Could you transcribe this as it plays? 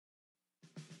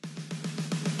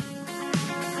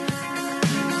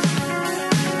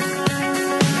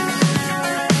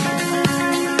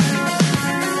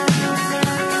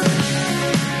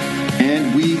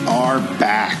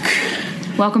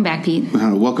Welcome back, Pete.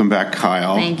 Welcome back,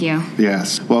 Kyle. Thank you.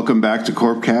 Yes. Welcome back to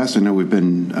Corpcast. I know we've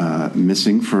been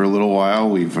missing for a little while.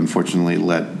 We've unfortunately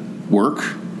let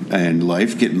work and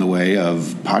life get in the way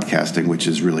of podcasting, which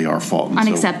is really our fault. And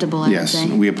unacceptable, I would yes,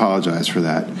 say. We apologize for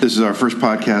that. This is our first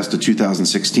podcast of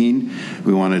 2016.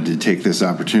 We wanted to take this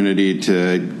opportunity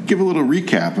to give a little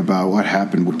recap about what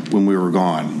happened when we were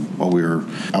gone, while we were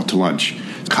out to lunch.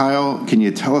 Kyle, can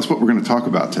you tell us what we're going to talk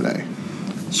about today?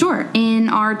 Sure. In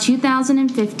our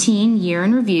 2015 year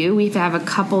in review, we have a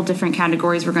couple different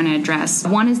categories we're going to address.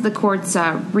 One is the court's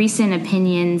recent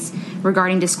opinions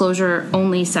regarding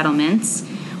disclosure-only settlements.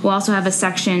 We'll also have a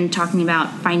section talking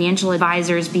about financial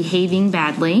advisors behaving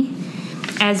badly,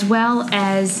 as well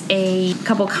as a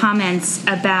couple comments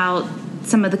about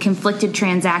some of the conflicted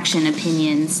transaction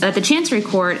opinions that the Chancery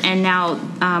Court and now,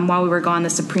 while we were gone, the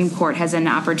Supreme Court has an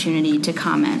opportunity to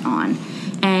comment on.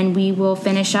 And we will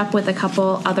finish up with a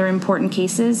couple other important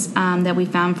cases that we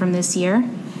found from this year.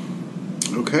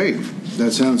 Okay,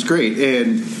 that sounds great.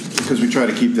 And because we try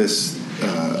to keep this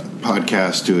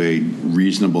podcast to a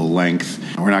reasonable length,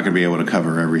 we're not going to be able to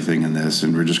cover everything in this,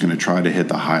 and we're just going to try to hit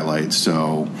the highlights.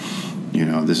 So,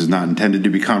 this is not intended to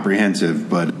be comprehensive,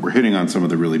 but we're hitting on some of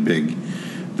the really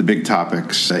big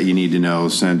topics that you need to know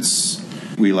since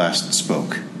we last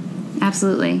spoke.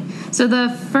 Absolutely. So the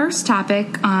first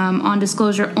topic on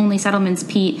disclosure-only settlements,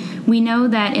 Pete, we know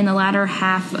that in the latter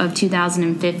half of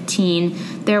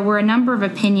 2015, there were a number of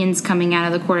opinions coming out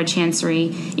of the Court of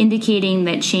Chancery indicating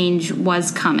that change was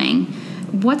coming.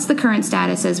 What's the current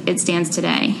status as it stands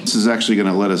today? This is actually going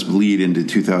to let us bleed into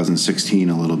 2016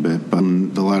 a little bit. But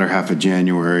in the latter half of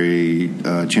January,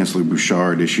 Chancellor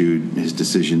Bouchard issued his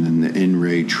decision in the In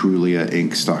Re Trulia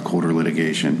Inc. stockholder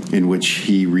litigation, in which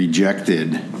he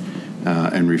rejected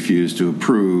and refused to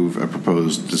approve a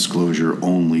proposed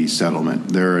disclosure-only settlement.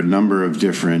 There are a number of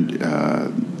different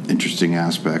interesting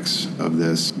aspects of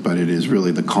this, but it is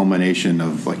really the culmination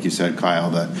of, like you said, Kyle,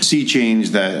 the sea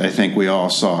change that I think we all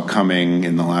saw coming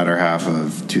in the latter half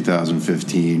of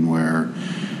 2015, where,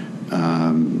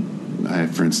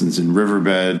 for instance, in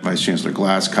Riverbed, Vice Chancellor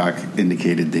Glasscock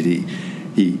indicated that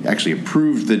he actually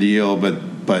approved the deal,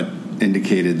 but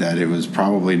indicated that it was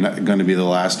probably not going to be the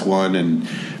last one, and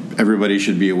everybody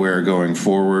should be aware going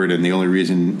forward, and the only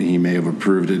reason he may have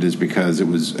approved it is because it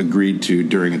was agreed to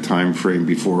during a time frame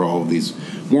before all of these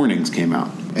warnings came out.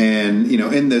 And,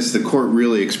 in this, the court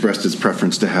really expressed its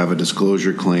preference to have a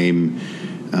disclosure claim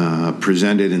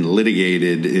presented and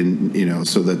litigated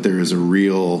so that there is a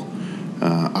real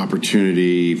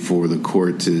opportunity for the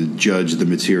court to judge the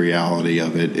materiality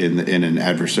of it in an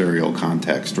adversarial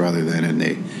context rather than in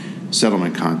a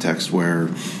settlement context where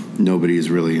nobody is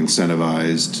really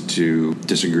incentivized to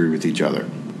disagree with each other.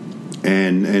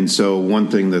 And so one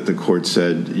thing that the court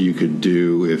said you could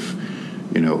do if,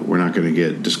 we're not going to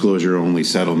get disclosure-only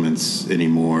settlements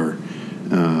anymore,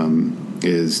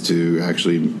 is to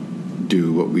actually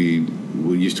do what we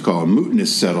used to call a mootness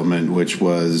settlement, which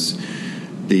was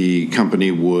the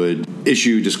company would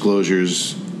issue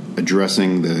disclosures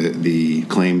addressing the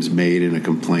claims made in a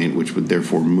complaint, which would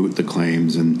therefore moot the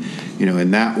claims. And,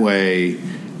 in that way,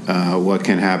 what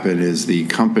can happen is the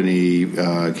company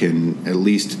can at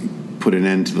least put an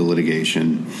end to the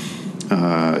litigation.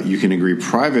 You can agree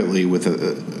privately with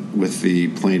the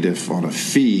plaintiff on a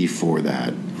fee for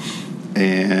that,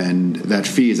 and that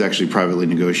fee is actually privately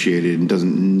negotiated and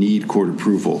doesn't need court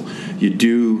approval. You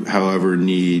do, however,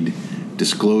 need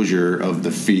disclosure of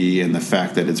the fee and the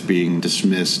fact that it's being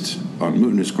dismissed on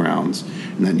mootness grounds,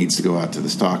 and that needs to go out to the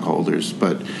stockholders.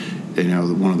 But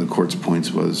one of the court's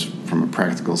points was, from a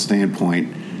practical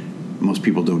standpoint, most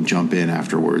people don't jump in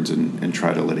afterwards and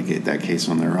try to litigate that case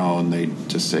on their own. They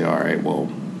just say, all right, well,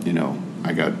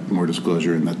 I got more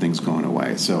disclosure and that thing's going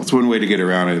away. So it's one way to get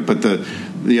around it. But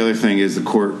the other thing is the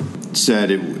court said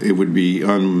it would be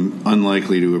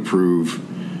unlikely to approve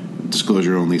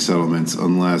disclosure-only settlements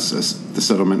unless the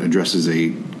settlement addresses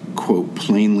a, quote,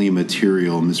 plainly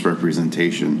material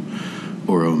misrepresentation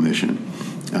or omission.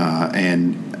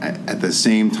 And at the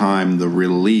same time, the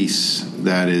release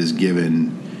that is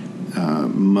given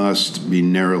must be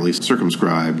narrowly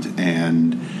circumscribed.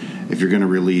 And if you're going to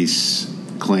release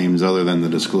claims other than the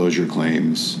disclosure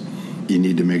claims, you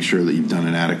need to make sure that you've done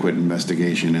an adequate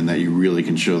investigation and that you really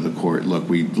can show the court, look,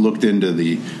 we looked into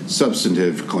the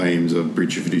substantive claims of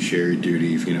breach of fiduciary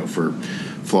duty, for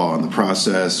flaw in the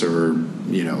process, or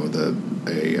the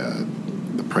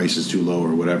price is too low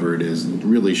or whatever it is, and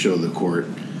really show the court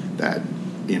that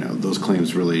those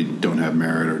claims really don't have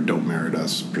merit or don't merit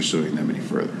us pursuing them any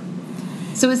further.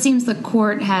 So it seems the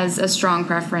court has a strong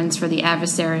preference for the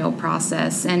adversarial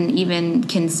process and even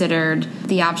considered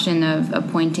the option of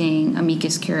appointing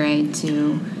amicus curiae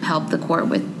to help the court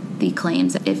with the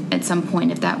claims if at some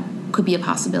point if that could be a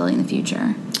possibility in the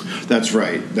future. That's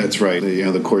right.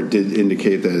 The court did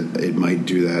indicate that it might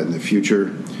do that in the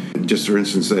future. Just for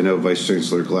instance, I know Vice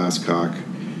Chancellor Glasscock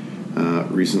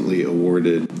recently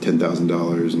awarded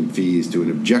 $10,000 in fees to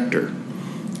an objector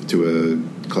to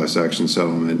a class action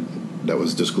settlement that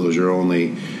was disclosure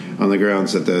only, on the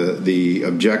grounds that the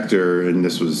objector, and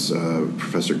this was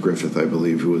Professor Griffith, I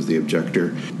believe, who was the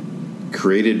objector,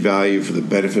 created value for the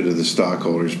benefit of the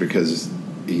stockholders because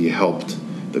he helped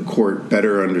the court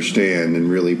better understand and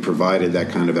really provided that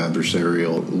kind of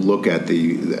adversarial look at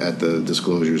the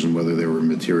disclosures and whether they were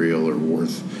material or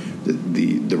worth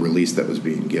the release that was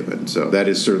being given. So that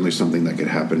is certainly something that could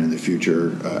happen in the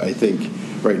future. I think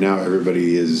right now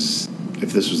everybody is,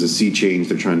 if this was a sea change,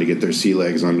 they're trying to get their sea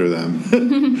legs under them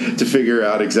to figure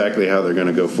out exactly how they're going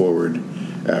to go forward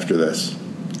after this.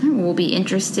 We'll be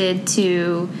interested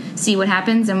to see what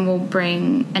happens, and we'll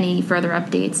bring any further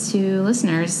updates to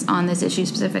listeners on this issue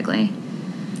specifically.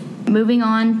 Moving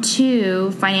on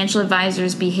to financial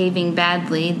advisors behaving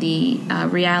badly, the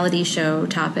reality show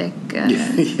topic.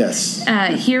 Yes.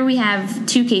 Here we have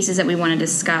two cases that we want to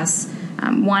discuss,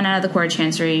 one out of the Court of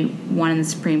Chancery, one in the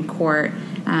Supreme Court.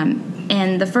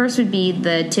 And the first would be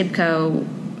the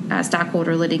TIBCO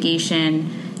stockholder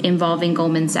litigation involving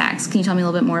Goldman Sachs. Can you tell me a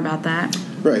little bit more about that?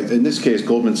 Right. In this case,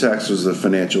 Goldman Sachs was the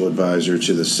financial advisor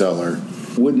to the seller.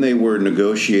 When they were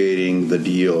negotiating the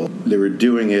deal, they were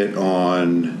doing it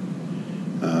on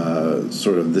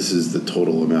sort of, this is the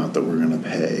total amount that we're going to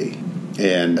pay.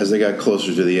 And as they got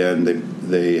closer to the end,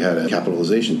 they had a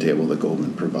capitalization table that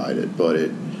Goldman provided, but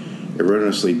it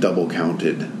erroneously double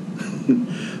counted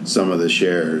some of the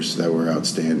shares that were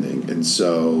outstanding. And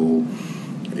so,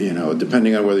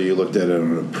 depending on whether you looked at it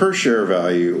on a per share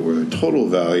value or the total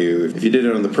value, if you did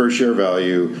it on the per share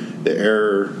value, the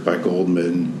error by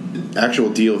Goldman, actual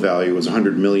deal value was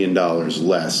 $100 million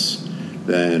less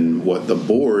than what the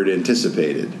board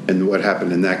anticipated. And what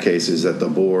happened in that case is that the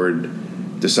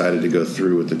board decided to go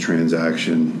through with the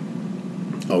transaction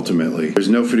ultimately. There's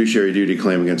no fiduciary duty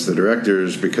claim against the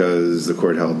directors because the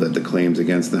court held that the claims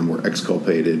against them were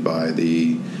exculpated by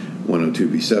the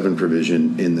 102B7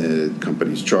 provision in the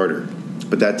company's charter.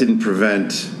 But that didn't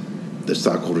prevent the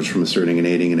stockholders from asserting an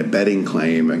aiding and abetting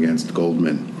claim against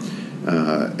Goldman.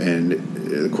 And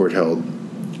the court held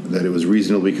that it was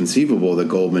reasonably conceivable that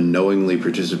Goldman knowingly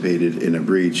participated in a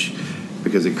breach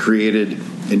because it created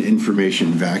an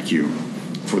information vacuum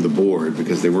for the board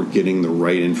because they weren't getting the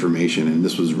right information, and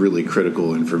this was really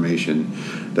critical information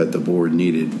that the board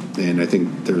needed. And I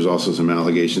think there's also some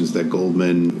allegations that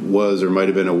Goldman was or might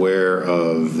have been aware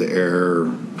of the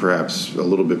error perhaps a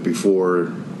little bit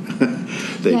before.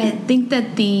 I think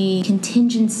that the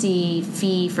contingency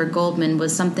fee for Goldman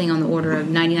was something on the order of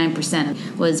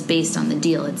 99% was based on the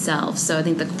deal itself. So I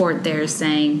think the court there is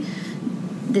saying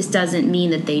this doesn't mean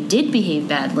that they did behave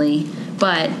badly,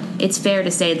 but it's fair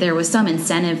to say there was some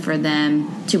incentive for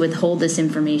them to withhold this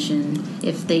information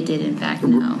if they did, in fact,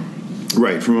 know.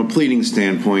 Right. From a pleading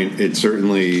standpoint, it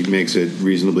certainly makes it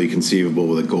reasonably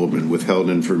conceivable that Goldman withheld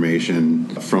information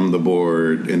from the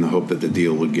board in the hope that the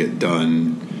deal would get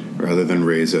done rather than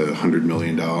raise a $100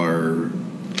 million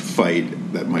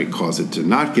fight that might cause it to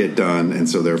not get done, and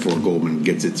so therefore Goldman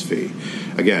gets its fee.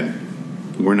 Again,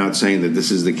 we're not saying that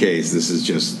this is the case. This is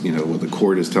just what the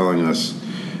court is telling us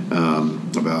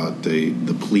about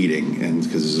the pleading, and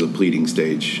because this is a pleading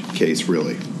stage case,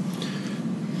 really.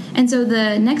 And so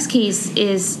the next case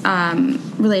is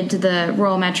related to the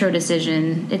Royal Metro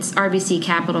decision. It's RBC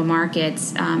Capital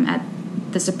Markets at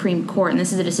the Supreme Court, and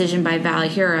this is a decision by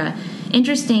Valahura.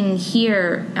 Interesting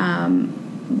here,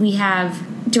 we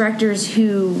have directors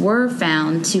who were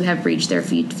found to have breached their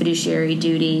fiduciary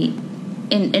duty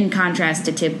in contrast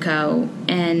to TIBCO,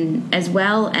 and as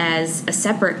well as a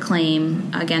separate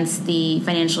claim against the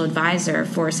financial advisor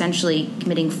for essentially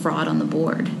committing fraud on the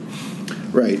board.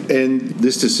 Right, and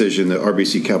this decision, the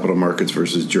RBC Capital Markets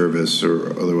versus Jervis, or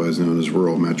otherwise known as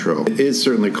Rural Metro, it is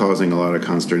certainly causing a lot of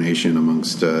consternation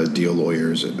amongst deal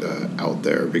lawyers out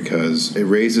there because it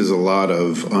raises a lot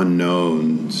of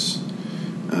unknowns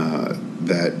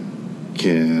that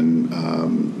can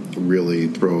really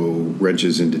throw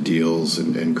wrenches into deals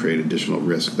and create additional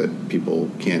risk that people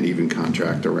can't even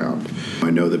contract around. I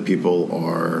know that people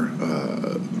are,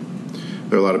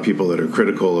 there are a lot of people that are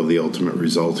critical of the ultimate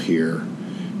result here.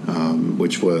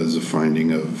 Which was a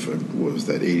finding of, what was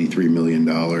that, $83 million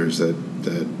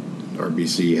that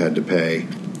RBC had to pay.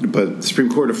 But the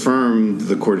Supreme Court affirmed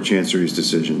the Court of Chancery's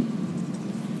decision.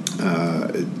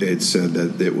 It said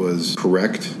that it was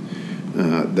correct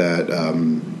that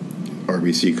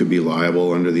RBC could be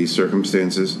liable under these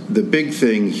circumstances. The big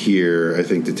thing here, I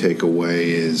think, to take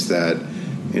away is that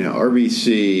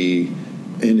RBC,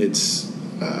 in its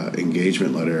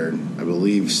engagement letter, I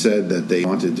believe, said that they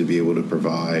wanted to be able to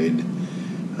provide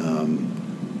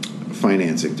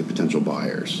financing to potential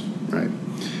buyers, right?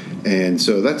 And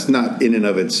so that's not in and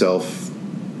of itself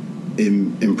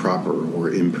improper or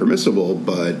impermissible,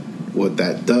 but what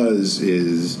that does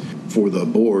is, for the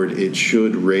board, it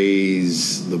should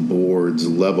raise the board's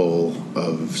level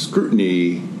of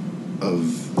scrutiny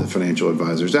of the financial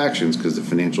advisor's actions, because the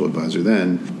financial advisor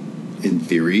then, in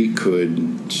theory,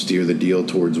 could steer the deal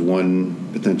towards one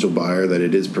potential buyer that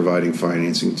it is providing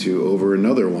financing to over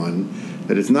another one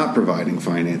that it's not providing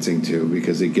financing to,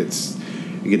 because it gets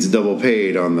double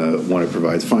paid on the one it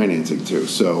provides financing to.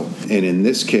 So, and in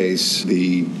this case,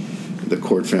 the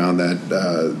court found that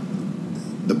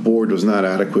the board was not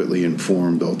adequately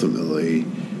informed ultimately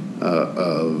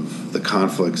of the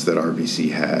conflicts that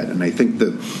RBC had. And I think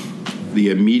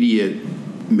the immediate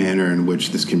manner in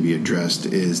which this can be addressed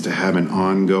is to have an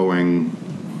ongoing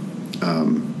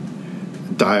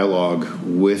dialogue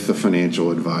with the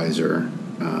financial advisor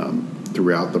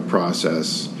throughout the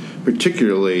process,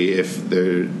 particularly if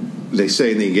they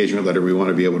say in the engagement letter, we want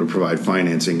to be able to provide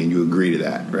financing, and you agree to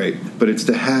that, right? But it's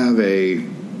to have a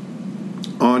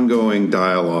ongoing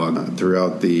dialogue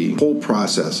throughout the whole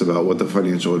process about what the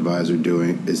financial advisor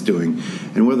is doing,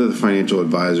 and whether the financial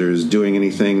advisor is doing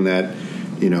anything that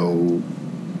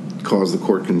cause the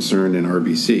court concern in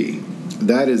RBC.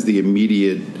 That is the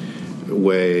immediate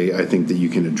way I think that you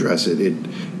can address it.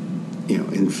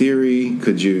 In theory,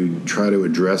 could you try to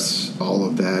address all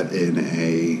of that in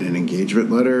an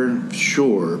engagement letter?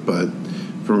 Sure, but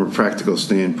from a practical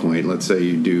standpoint, let's say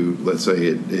it's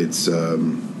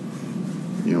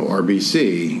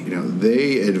RBC.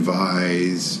 They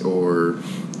advise or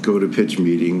go to pitch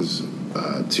meetings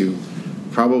to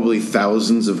probably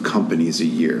thousands of companies a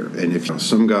year. And if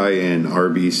some guy in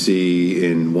RBC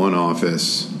in one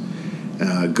office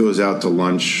goes out to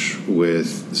lunch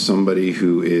with somebody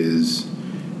who is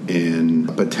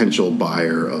a potential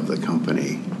buyer of the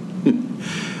company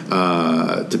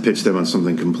to pitch them on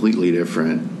something completely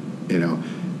different,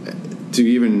 to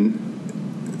even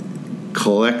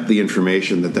collect the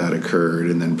information that occurred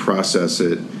and then process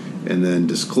it and then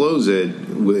disclose it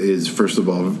is, first of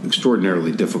all,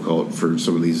 extraordinarily difficult for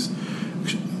some of these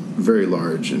very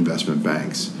large investment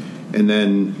banks. And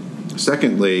then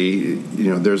secondly,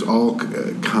 there's all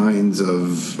kinds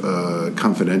of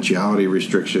confidentiality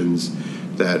restrictions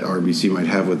that RBC might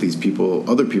have with these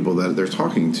other people that they're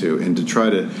talking to, and to try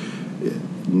to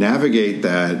navigate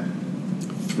that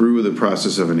through the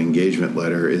process of an engagement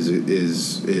letter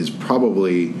is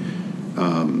probably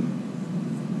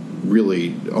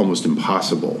really almost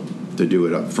impossible to do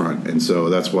it up front. And so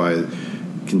that's why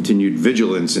continued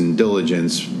vigilance and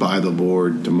diligence by the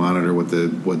board to monitor what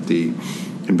the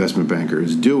investment banker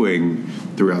is doing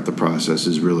throughout the process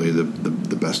is really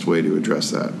the best way to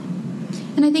address that.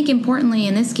 And I think importantly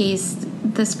in this case,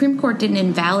 the Supreme Court didn't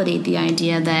invalidate the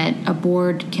idea that a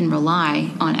board can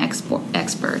rely on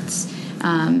experts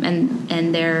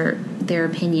and their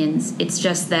opinions. It's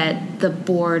just that the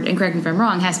board, and correct me if I'm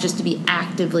wrong, has just to be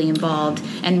actively involved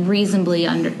and reasonably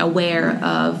aware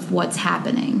of what's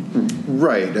happening.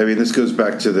 Right. I mean, this goes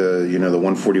back to the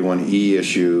 141E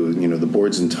issue. The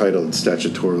board's entitled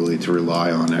statutorily to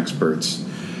rely on experts,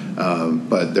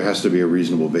 but there has to be a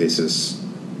reasonable basis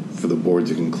for the board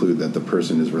to conclude that the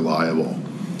person is reliable.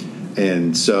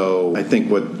 And so I think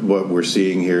what we're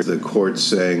seeing here is the court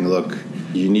saying, look,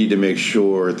 you need to make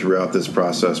sure throughout this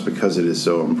process, because it is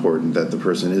so important, that the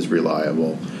person is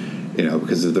reliable.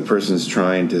 Because if the person is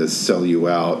trying to sell you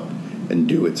out and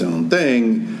do its own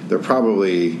thing, they're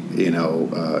probably,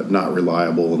 not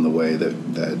reliable in the way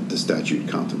that the statute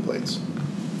contemplates.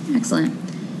 Excellent.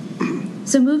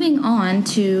 So moving on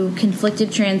to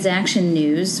conflicted transaction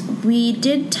news, we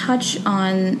did touch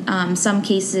on some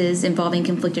cases involving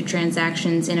conflicted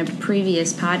transactions in a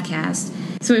previous podcast.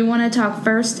 So we want to talk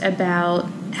first about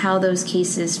how those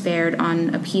cases fared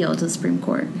on appeal to the Supreme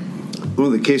Court. One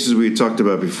of the cases we had talked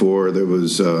about before, there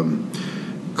was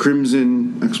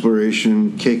Crimson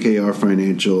Exploration, KKR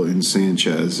Financial, and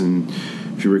Sanchez. And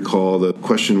if you recall, the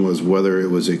question was whether it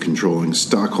was a controlling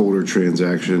stockholder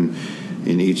transaction.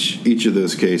 In each of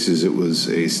those cases, it was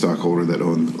a stockholder that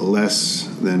owned less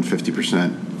than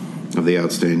 50% of the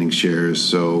outstanding shares.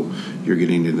 So you're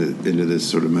getting into this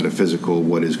sort of metaphysical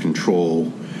what is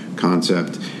control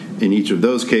concept. In each of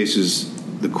those cases,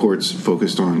 the courts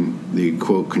focused on the,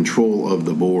 quote, control of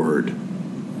the board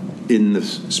in the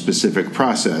specific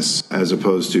process as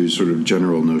opposed to sort of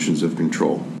general notions of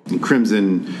control. In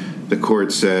Crimson, the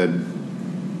court said,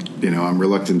 I'm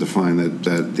reluctant to find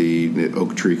that the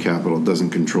Oak Tree Capital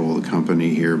doesn't control the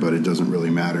company here, but it doesn't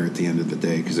really matter at the end of the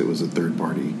day because it was a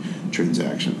third-party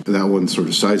transaction. That one sort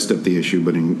of sidestepped the issue,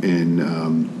 but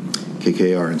in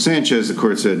KKR and Sanchez, the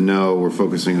court said, no, we're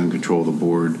focusing on control of the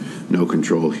board, no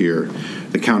control here.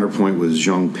 The counterpoint was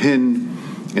Zhong Pin.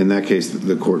 In that case,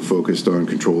 the court focused on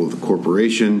control of the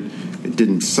corporation. It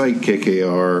didn't cite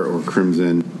KKR or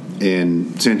Crimson.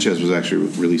 And Sanchez was actually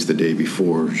released the day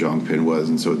before Zhong Pin was,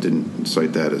 and so it didn't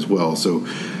cite that as well. So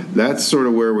that's sort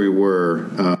of where we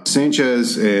were.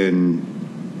 Sanchez and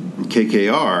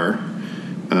KKR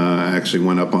actually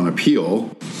went up on appeal.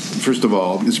 First of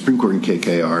all, the Supreme Court in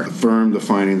KKR affirmed the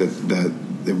finding that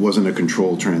it wasn't a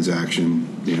controlled transaction.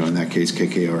 In that case,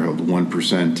 KKR held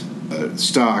 1%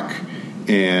 stock,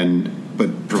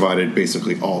 but provided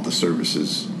basically all the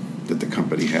services that the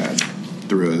company had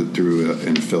through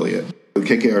an affiliate.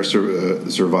 KKR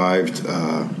survived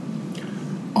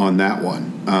on that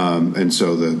one, and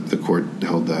so the court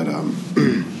held that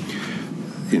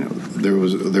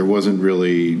there wasn't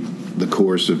really the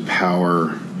coercive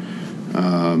power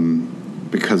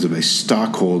because of a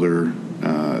stockholder,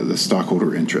 the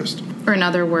stockholder interest. Or in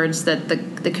other words, that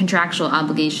the contractual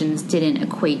obligations didn't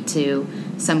equate to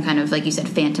some kind of, like you said,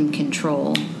 phantom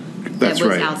control. That's that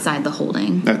was right. Outside the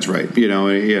holding. That's right.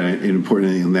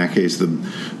 Importantly, in that case, the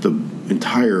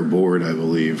entire board, I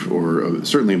believe, or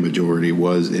certainly a majority,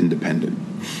 was independent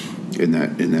in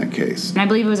that case. And I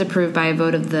believe it was approved by a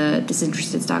vote of the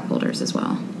disinterested stockholders as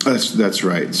well. That's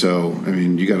right. So,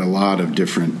 you got a lot of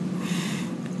different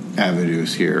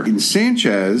avenues here. In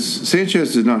Sanchez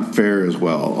did not fare as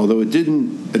well, although it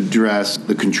didn't address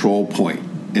the control point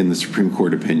in the Supreme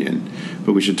Court opinion,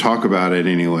 but we should talk about it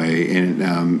anyway,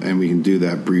 and we can do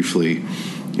that briefly.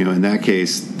 In that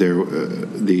case,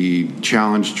 the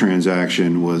challenge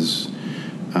transaction was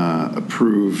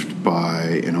approved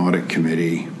by an audit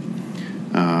committee,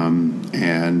 and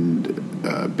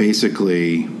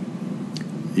basically,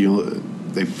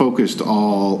 they focused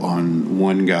all on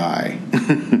one guy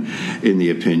in the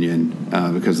opinion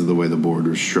because of the way the board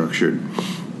was structured.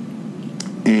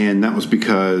 And that was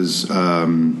because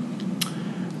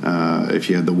if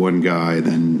you had the one guy,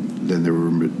 then there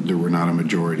were not a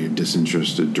majority of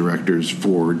disinterested directors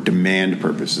for demand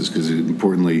purposes. Because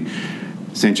importantly,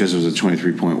 Sanchez was a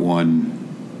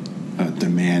 23.1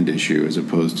 demand issue as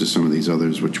opposed to some of these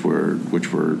others, which were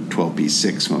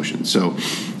 12b6 motions. So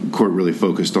the court really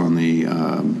focused on the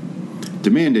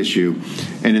demand issue,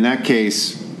 and in that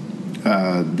case,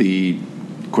 the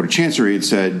Court of Chancery had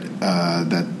said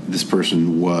that this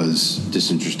person was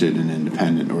disinterested and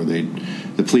independent, or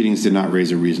the pleadings did not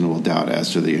raise a reasonable doubt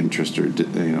as to the interest or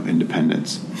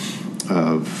independence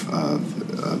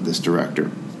of this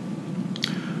director.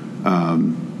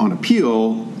 On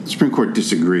appeal, the Supreme Court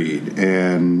disagreed,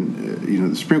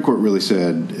 and the Supreme Court really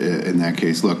said in that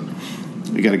case, look,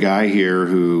 we got a guy here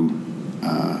who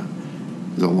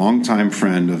is a longtime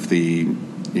friend of the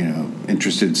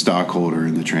interested stockholder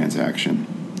in the transaction.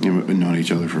 We've known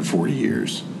each other for 40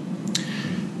 years.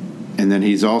 And then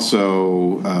he's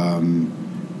also,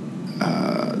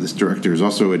 this director is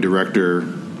also a director,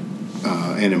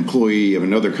 an employee of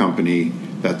another company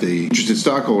that the interested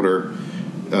stockholder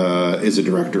is a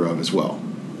director of as well.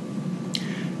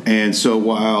 And so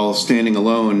while standing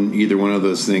alone, either one of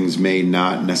those things may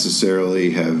not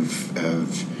necessarily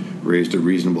have raised a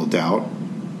reasonable doubt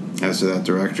as to that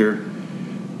director,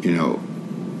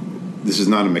 this is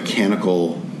not a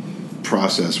mechanical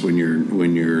process when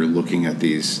you're looking at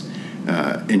these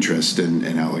interest and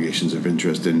allegations of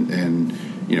interest, and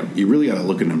you really got to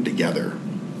look at them together.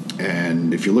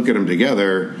 And if you look at them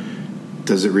together,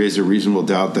 does it raise a reasonable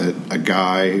doubt that a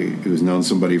guy who's known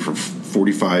somebody for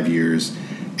 45 years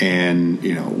and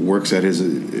works at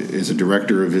is a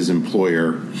director of his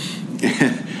employer,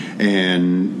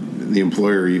 and the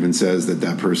employer even says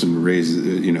that person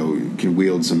can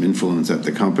wield some influence at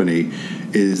the company,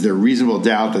 is there reasonable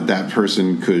doubt that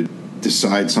person could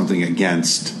decide something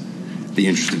against the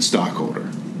interested stockholder?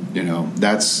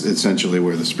 That's essentially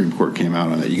where the Supreme Court came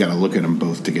out on that. You got to look at them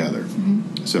both together.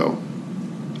 Mm-hmm.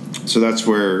 So that's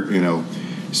where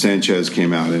Sanchez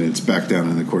came out, and it's back down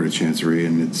in the Court of Chancery,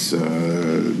 and it's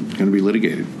going to be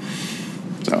litigated.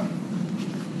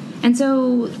 And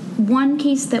so one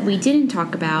case that we didn't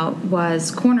talk about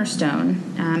was Cornerstone,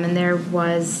 and there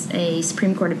was a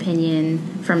Supreme Court opinion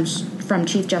from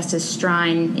Chief Justice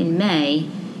Strine in May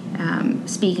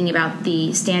speaking about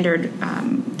the standard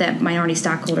that minority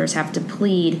stockholders have to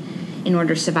plead in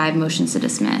order to survive motions to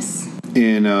dismiss.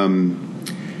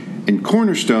 In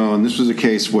Cornerstone, this was a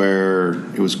case where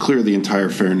it was clear the entire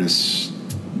fairness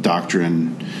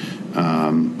doctrine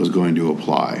was going to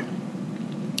apply.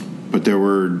 But there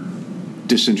were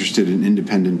disinterested and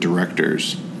independent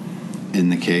directors in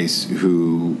the case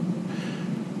who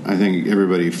I think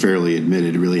everybody fairly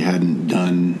admitted really hadn't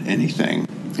done anything.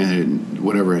 And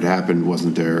whatever had happened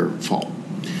wasn't their fault.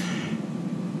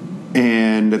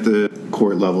 And at the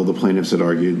court level, the plaintiffs had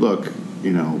argued, look,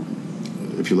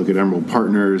 if you look at Emerald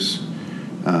Partners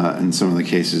and some of the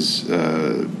cases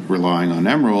relying on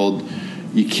Emerald,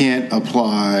 you can't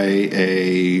apply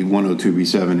a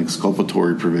 102B7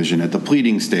 exculpatory provision at the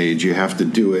pleading stage. You have to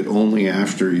do it only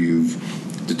after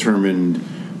you've determined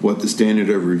what the standard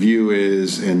of review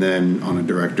is, and then on a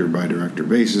director-by-director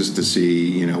basis to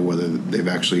see, whether they've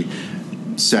actually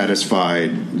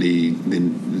satisfied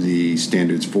the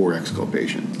standards for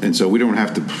exculpation. And so we don't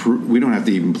have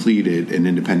to even plead an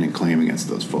independent claim against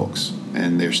those folks,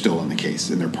 and they're still in the case,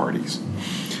 and they're parties.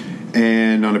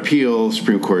 And on appeal, the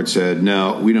Supreme Court said,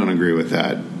 no, we don't agree with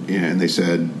that. And they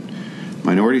said,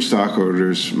 minority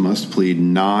stockholders must plead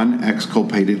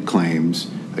non-exculpated claims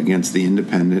against the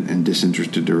independent and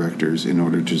disinterested directors in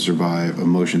order to survive a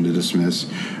motion to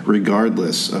dismiss,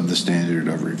 regardless of the standard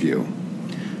of review.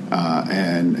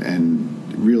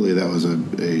 And really, that was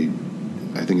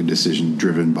I think a decision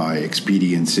driven by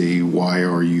expediency. Why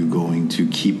are you going to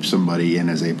keep somebody in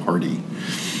as a party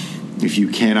if you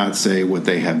cannot say what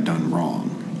they have done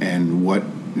wrong, and what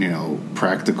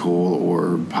practical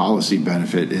or policy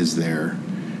benefit is there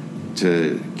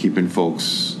to keeping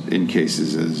folks in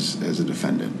cases as a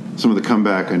defendant? Some of the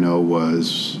comeback I know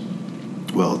was,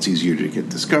 well, it's easier to get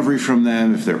discovery from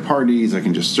them if they're parties. I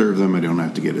can just serve them. I don't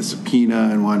have to get a subpoena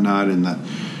and whatnot. And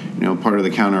part of the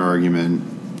counter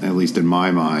argument, at least in my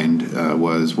mind,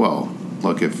 was, well,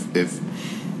 look, if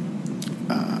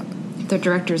they're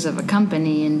directors of a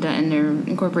company and they're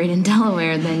incorporated in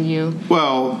Delaware, then you...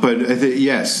 Well, but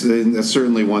yes, that's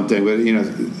certainly one thing.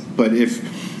 But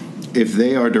if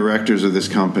they are directors of this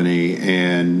company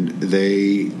and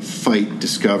they fight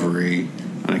discovery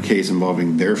on a case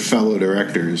involving their fellow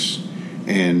directors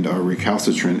and are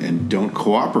recalcitrant and don't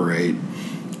cooperate,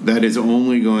 that is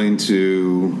only going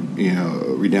to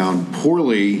redound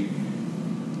poorly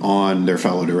on their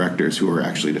fellow directors who are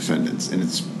actually defendants. And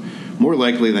it's more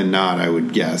likely than not, I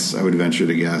would venture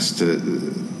to guess,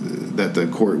 that the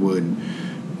court would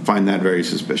find that very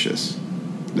suspicious,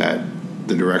 that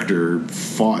the director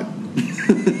fought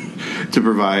to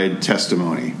provide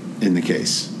testimony in the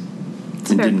case.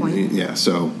 That's a fair point. Yeah,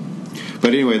 so...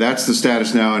 But anyway, that's the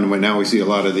status now, and now we see a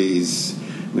lot of these,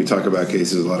 we talk about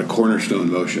cases, a lot of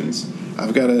cornerstone motions.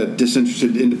 I've got a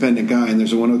disinterested independent guy, and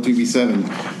there's a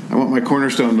 102B7. I want my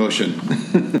cornerstone motion.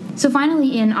 So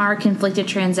finally, in our conflicted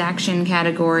transaction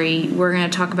category, we're going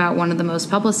to talk about one of the most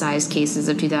publicized cases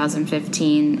of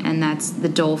 2015, and that's the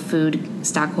Dole Food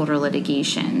stockholder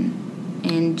litigation.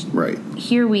 And right.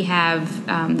 Here we have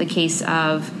the case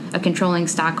of a controlling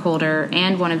stockholder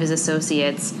and one of his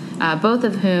associates, both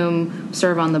of whom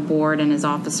serve on the board and as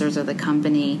officers of the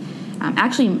company.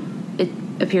 Actually, it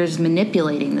appears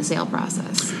manipulating the sale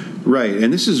process. Right,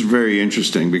 and this is very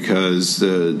interesting because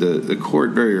the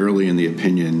court very early in the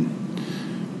opinion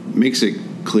makes it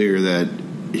clear that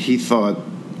he thought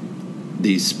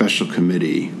the special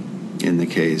committee in the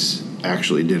case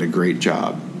actually did a great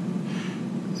job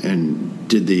and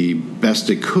did the best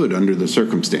it could under the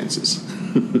circumstances.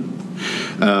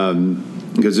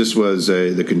 Because this was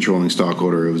the controlling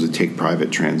stockholder, it was a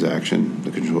take-private transaction. The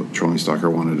controlling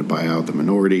stockholder wanted to buy out the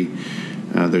minority.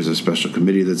 There's a special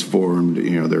committee that's formed.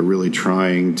 They're really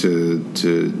trying to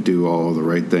do all the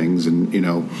right things.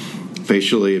 And,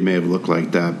 facially it may have looked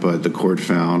like that, but the court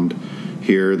found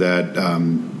here that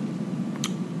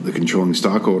the controlling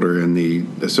stockholder and the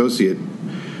associate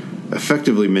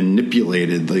effectively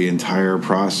manipulated the entire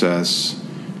process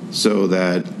so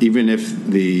that even if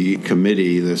the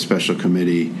committee, the special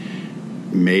committee,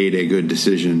 made a good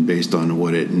decision based on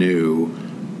what it knew,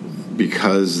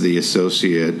 because the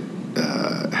associate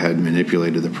had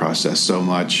manipulated the process so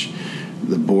much,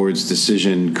 the board's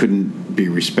decision couldn't be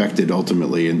respected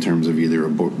ultimately in terms of either a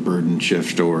burden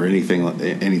shift or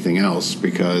anything else,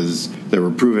 because there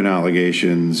were proven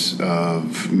allegations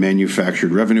of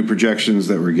manufactured revenue projections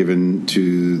that were given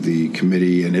to the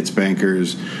committee and its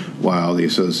bankers, while the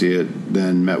associate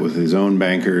then met with his own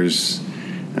bankers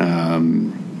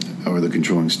or the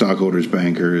controlling stockholders'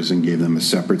 bankers and gave them a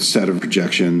separate set of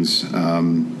projections.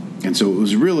 And so it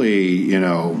was really,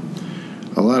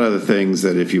 a lot of the things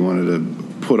that if you wanted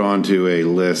to put onto a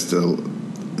list of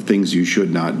things you should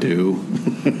not do,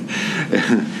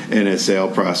 and in a sale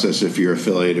process if you're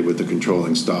affiliated with the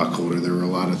controlling stockholder. There were a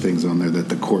lot of things on there that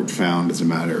the court found, as a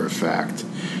matter of fact,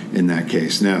 in that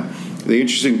case. Now, the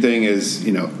interesting thing is,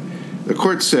 the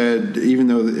court said even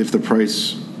though if the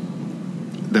price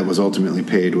that was ultimately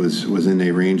paid was in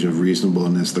a range of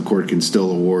reasonableness, the court can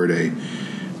still award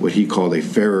what he called a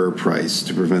fairer price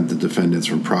to prevent the defendants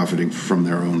from profiting from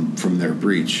their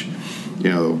breach.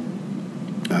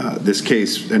 This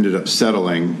case ended up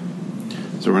settling,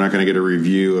 so we're not going to get a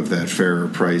review of that fairer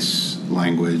price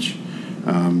language.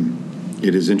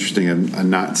 It is interesting. I've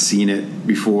not seen it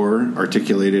before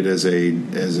articulated as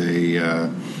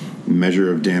a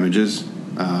measure of damages,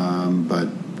 but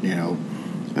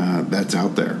that's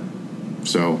out there.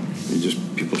 So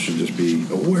people should just be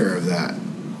aware of that.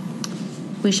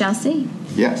 We shall see.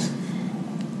 Yes.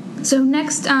 So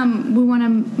next, we want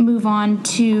to move on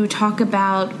to talk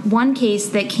about one case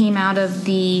that came out of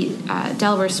the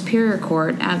Delaware Superior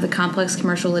Court, out of the Complex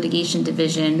Commercial Litigation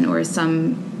Division, or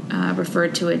some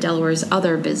referred to it Delaware's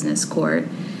Other Business Court.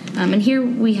 And here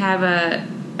we have a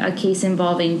case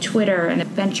involving Twitter and a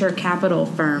venture capital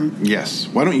firm. Yes.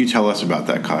 Why don't you tell us about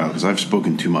that, Kyle? Because I've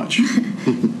spoken too much.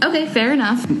 Okay, fair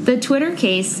enough. The Twitter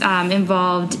case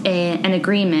involved an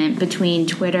agreement between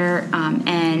Twitter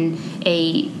and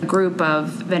a group of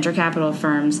venture capital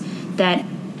firms that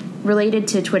related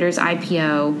to Twitter's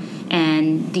IPO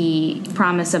and the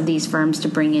promise of these firms to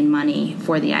bring in money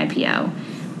for the IPO.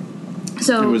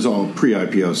 So it was all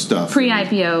pre-IPO stuff.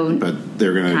 Pre-IPO, but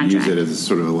they're going to use it as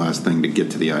sort of the last thing to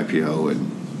get to the IPO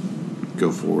and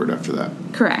go forward after that.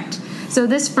 Correct. So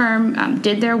this firm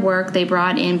did their work. They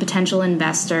brought in potential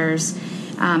investors,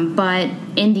 but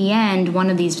in the end,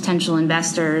 one of these potential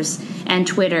investors and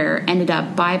Twitter ended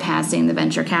up bypassing the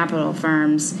venture capital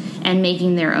firms and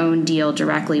making their own deal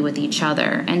directly with each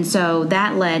other. And so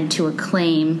that led to a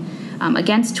claim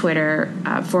against Twitter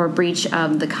for a breach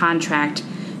of the contract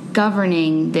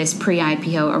governing this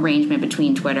pre-IPO arrangement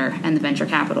between Twitter and the venture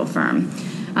capital firm.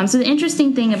 So the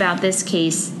interesting thing about this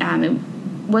case, it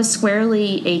was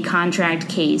squarely a contract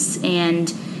case,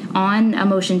 and on a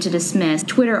motion to dismiss,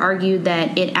 Twitter argued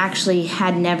that it actually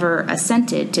had never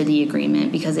assented to the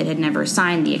agreement because it had never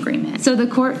signed the agreement. So the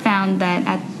court found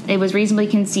that it was reasonably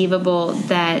conceivable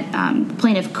that the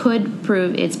plaintiff could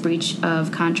prove its breach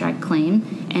of contract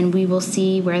claim, and we will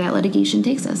see where that litigation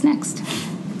takes us next.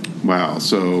 Wow.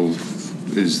 So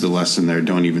is the lesson there,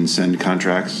 don't even send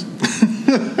contracts?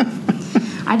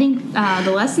 I think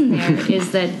the lesson there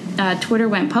is that Twitter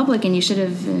went public and you should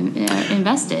have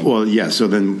invested. Well, yeah, so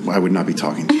then I would not be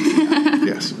talking to you.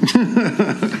 Yes.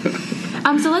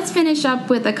 So let's finish up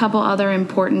with a couple other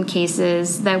important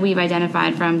cases that we've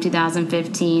identified from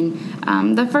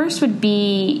 2015. The first would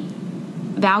be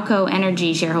Valco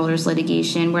Energy shareholders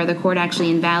litigation, where the court actually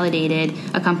invalidated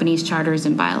a company's charters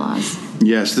and bylaws.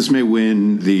 Yes, this may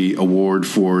win the award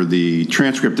for the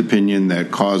transcript opinion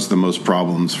that caused the most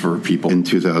problems for people in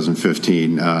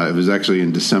 2015. It was actually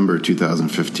in December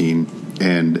 2015,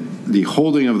 and the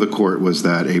holding of the court was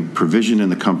that a provision in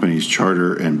the company's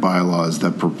charter and bylaws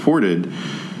that purported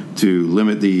to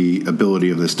limit the ability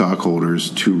of the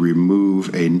stockholders to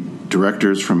remove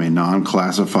directors from a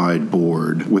non-classified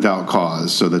board without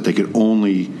cause, so that they could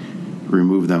only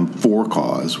remove them for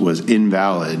cause, was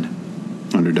invalid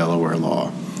under Delaware law.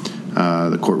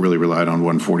 The court really relied on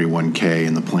 141K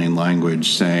in the plain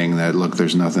language, saying that, look,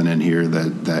 there's nothing in here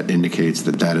that indicates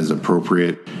that is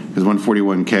appropriate. Because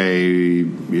 141K,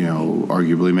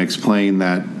 arguably makes plain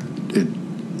that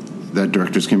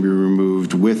directors can be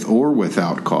removed with or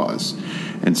without cause.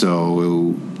 And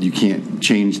so you can't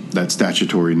change that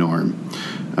statutory norm.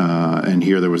 And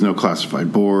here there was no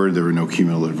classified board, there were no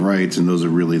cumulative rights, and those are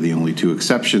really the only two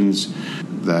exceptions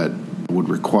that would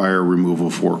require removal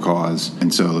for cause.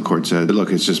 And so the court said,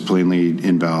 look, it's just plainly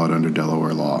invalid under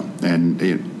Delaware law. And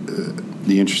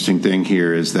the interesting thing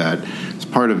here is that as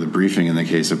part of the briefing in the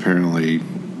case, apparently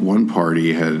one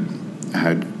party had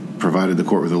provided the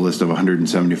court with a list of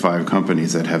 175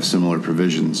 companies that have similar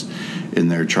provisions in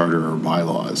their charter or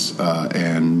bylaws.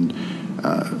 And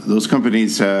those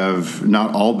companies have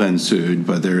not all been sued,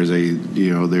 but there's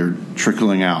they're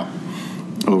trickling out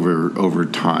over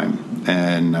time.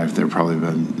 And there have probably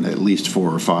been at least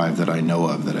 4 or 5 that I know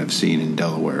of that I've seen in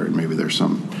Delaware, and maybe there's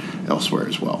some elsewhere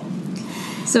as well.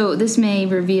 So this may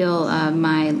reveal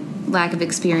my lack of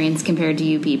experience compared to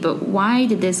you, Pete, but why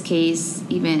did it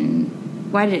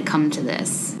come to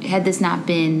this? Had this not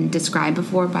been described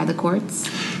before by the courts?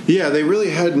 Yeah, they really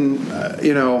hadn't.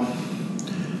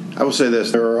 I will say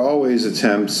this. There are always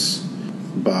attempts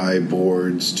by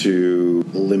boards to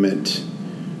limit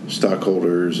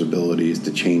stockholders' abilities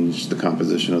to change the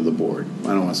composition of the board. I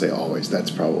don't want to say always. That's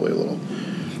probably a little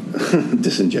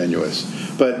disingenuous.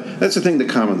 But that's the thing that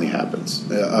commonly happens.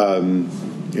 And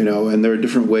there are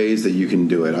different ways that you can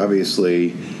do it. Obviously,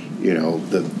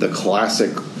 the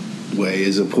classic way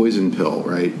is a poison pill,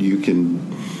 right?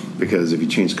 Because if you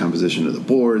change the composition of the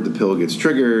board, the pill gets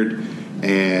triggered,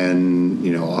 and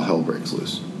all hell breaks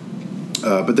loose.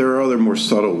 But there are other more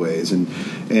subtle ways, and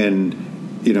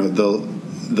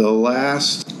the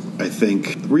last, I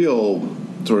think, real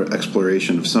sort of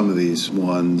exploration of some of these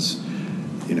ones,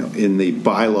 in the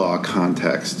bylaw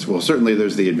context. Well, certainly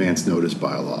there's the advance notice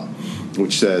bylaw,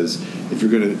 which says if you're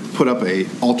going to put up a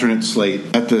alternate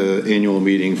slate at the annual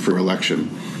meeting for election,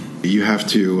 you have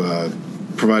to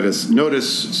provide us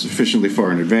notice sufficiently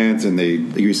far in advance, and they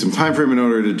give you some time frame in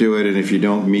order to do it. And if you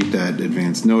don't meet that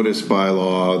advance notice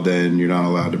bylaw, then you're not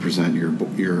allowed to present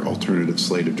your alternative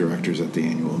slate of directors at the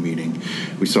annual meeting.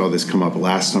 We saw this come up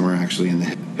last summer, actually, in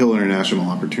the Hill International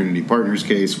Opportunity Partners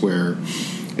case, where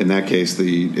in that case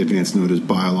the advance notice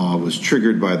bylaw was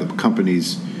triggered by the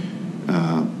company's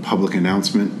public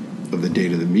announcement of the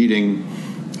date of the meeting,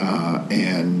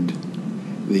 and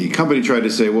the company tried to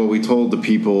say, well, we told the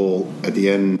people at the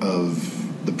end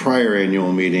of the prior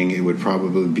annual meeting it would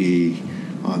probably be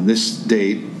on this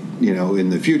date, in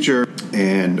the future.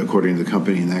 And according to the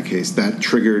company in that case, that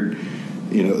triggered,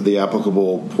 the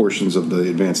applicable portions of the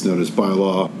advance notice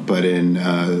bylaw. But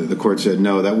the court said,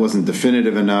 no, that wasn't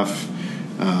definitive enough.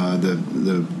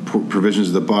 The provisions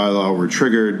of the bylaw were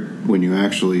triggered when you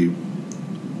actually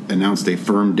announced a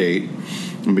firm date.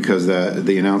 And because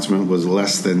the announcement was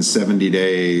less than 70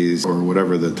 days or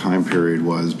whatever the time period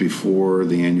was before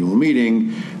the annual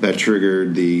meeting, that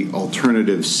triggered the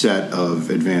alternative set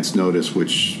of advance notice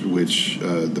which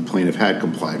the plaintiff had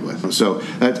complied with. So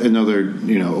that's another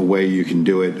a way you can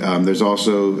do it. There's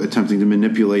also attempting to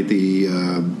manipulate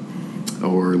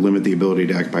or limit the ability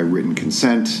to act by written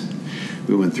consent.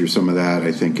 We went through some of that,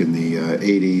 I think, in the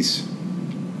 80s,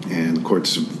 and the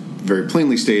courts very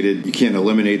plainly stated you can't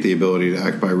eliminate the ability to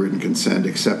act by written consent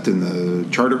except in the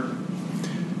charter.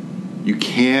 You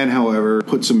can, however,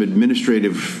 put some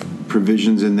administrative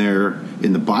provisions in there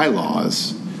in the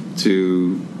bylaws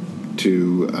to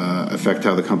affect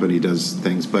how the company does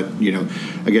things. But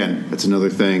again, that's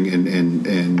another thing, and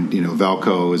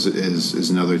Valco is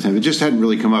another thing. It just hadn't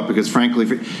really come up because, frankly,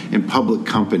 in public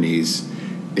companies,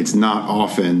 it's not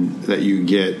often that you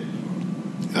get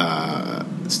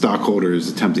stockholders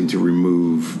attempting to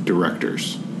remove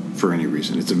directors for any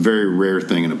reason. It's a very rare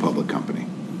thing in a public company.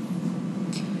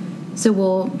 So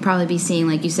we'll probably be seeing,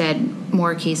 like you said,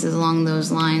 more cases along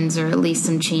those lines, or at least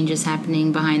some changes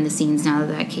happening behind the scenes now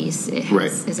that case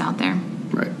is out there.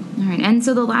 Right. All right. And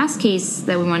so the last case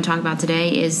that we want to talk about today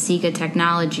is Sika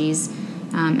Technologies.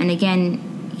 And again,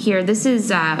 here, this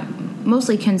is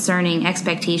mostly concerning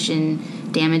expectation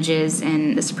damages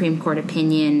and the Supreme Court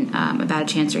opinion about a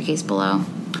Chancery case below.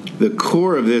 The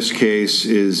core of this case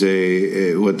is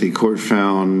what the court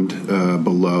found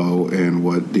below, and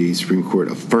what the Supreme Court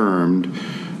affirmed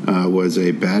was a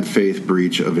bad faith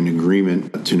breach of an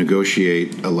agreement to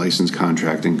negotiate a license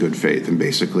contract in good faith. And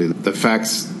basically, the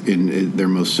facts in their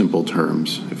most simple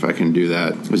terms, if I can do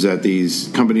that, was that these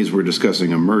companies were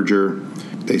discussing a merger.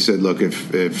 They said, look,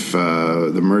 if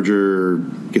the merger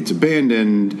gets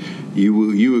abandoned,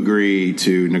 you agree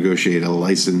to negotiate a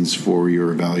license for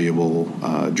your valuable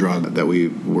drug that we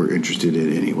were interested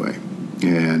in anyway.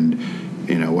 And,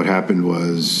 what happened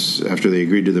was, after they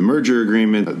agreed to the merger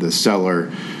agreement, the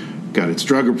seller got its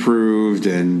drug approved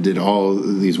and did all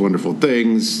these wonderful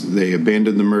things. They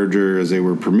abandoned the merger as they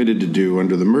were permitted to do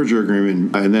under the merger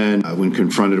agreement. And then when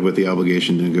confronted with the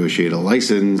obligation to negotiate a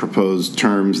license, proposed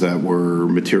terms that were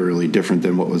materially different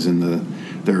than what was in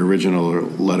their original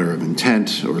letter of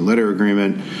intent or letter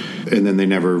agreement. And then they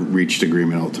never reached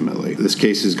agreement ultimately. This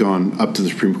case has gone up to the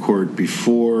Supreme Court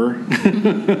before.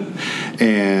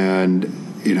 And,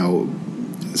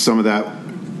 some of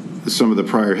the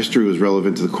prior history was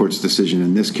relevant to the court's decision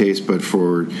in this case, but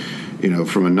from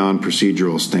a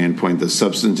non-procedural standpoint, the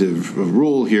substantive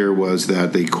rule here was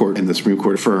that the court and the Supreme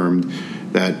Court affirmed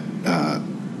that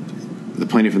the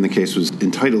plaintiff in the case was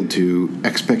entitled to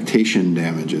expectation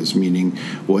damages, meaning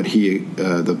what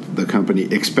the company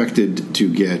expected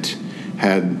to get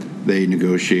had they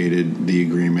negotiated the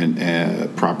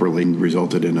agreement properly and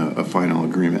resulted in a final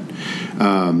agreement.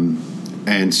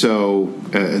 And so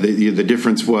the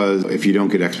difference was, if you don't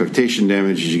get expectation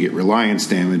damages, you get reliance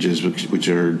damages, which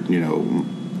are,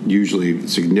 usually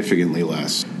significantly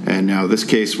less. And now this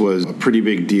case was a pretty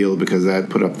big deal because that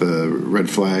put up the red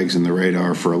flags and the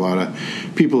radar for a lot of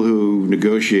people who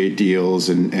negotiate deals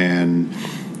and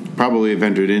probably have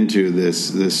entered into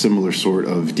this similar sort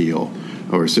of deal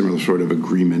or a similar sort of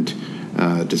agreement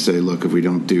to say, look, if we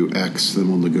don't do X, then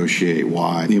we'll negotiate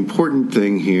Y. The important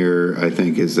thing here, I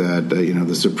think, is that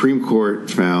the Supreme Court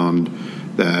found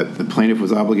that the plaintiff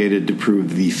was obligated to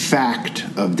prove the fact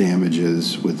of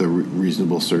damages with a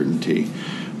reasonable certainty,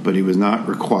 but he was not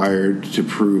required to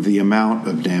prove the amount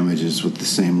of damages with the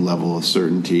same level of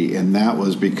certainty, and that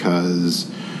was because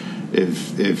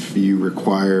if you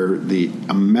require the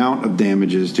amount of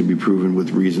damages to be proven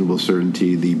with reasonable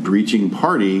certainty, the breaching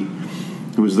party,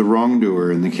 who was the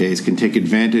wrongdoer in the case, can take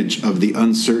advantage of the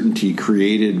uncertainty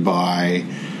created by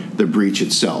the breach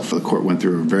itself. The court went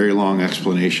through a very long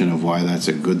explanation of why that's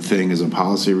a good thing as a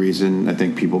policy reason. I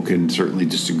think people can certainly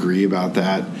disagree about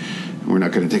that. We're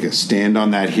not going to take a stand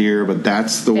on that here, but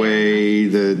that's the way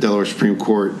the Delaware Supreme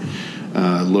Court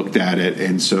looked at it,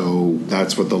 and so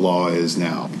that's what the law is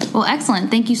now. Well, excellent.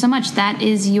 Thank you so much. That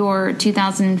is your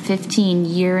 2015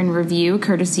 year in review,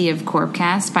 courtesy of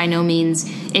Corpcast. By no means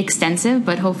extensive,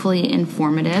 but hopefully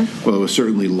informative. Well, it was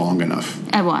certainly long enough.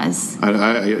 It was. The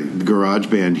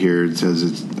GarageBand here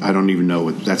says I don't even know.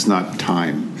 That's not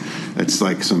time. It's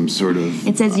like some sort of...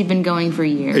 It says you've been going for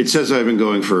years. It says I've been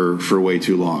going for way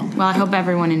too long. Well, I hope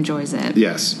everyone enjoys it.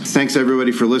 Yes. Thanks,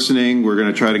 everybody, for listening. We're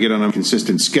going to try to get on a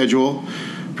consistent schedule,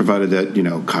 provided that,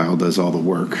 Kyle does all the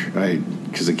work, right?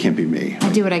 Because it can't be me.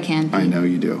 I do what I can. I know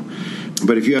you do.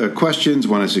 But if you have questions,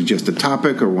 want to suggest a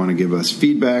topic, or want to give us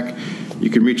feedback, you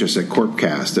can reach us at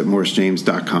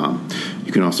corpcast@morrisjames.com.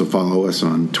 You can also follow us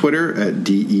on Twitter at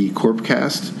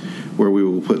DECorpcast, where we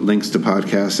will put links to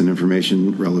podcasts and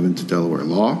information relevant to Delaware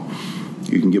law.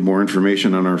 You can get more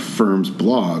information on our firm's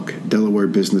blog,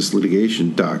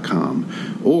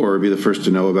 DelawareBusinessLitigation.com, or be the first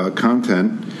to know about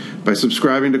content by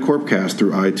subscribing to Corpcast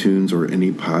through iTunes or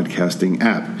any podcasting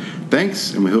app.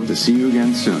 Thanks, and we hope to see you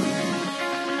again soon.